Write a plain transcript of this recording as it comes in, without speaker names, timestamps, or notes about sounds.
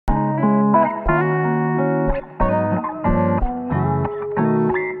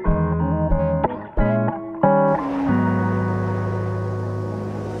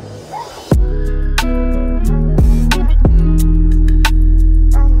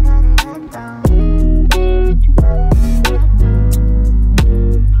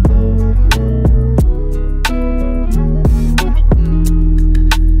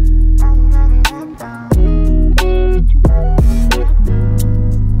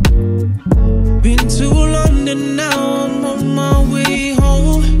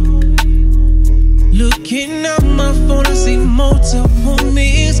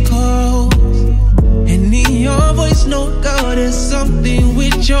there's something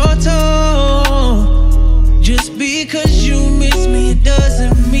with your tone. Just because you miss me, it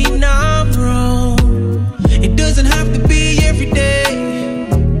doesn't mean I'm wrong. It doesn't have to be every day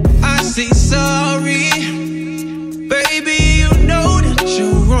I say sorry. Baby, you know that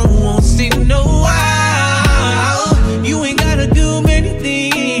you're wrong, won't seem no while. You ain't gotta do many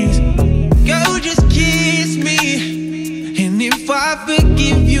things, girl, just kiss me. And if I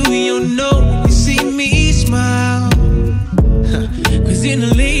forgive you, you'll know when you see me smile. Cause in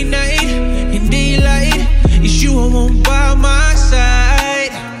the late night, in daylight, it's you I want by my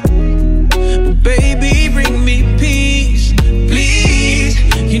side. But baby, bring me peace, please.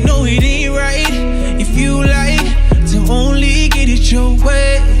 You know it ain't right if you like to only get it your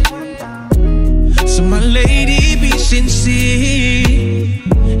way. So my lady, be sincere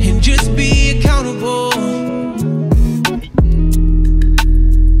and just be accountable.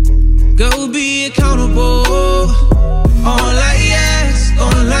 Go be accountable. All I ask,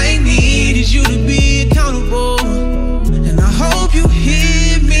 all I need is you to be accountable. And I hope you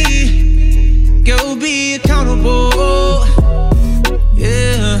hear me. Go be accountable.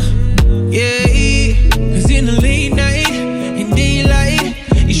 Yeah, yeah. Cause in the late night, in daylight,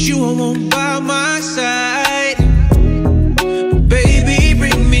 it's you I want by my side. But baby,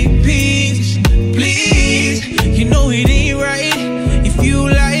 bring me peace, please. You know it ain't right if you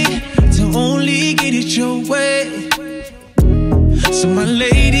like to only get it your way. So my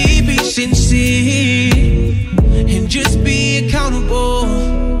lady,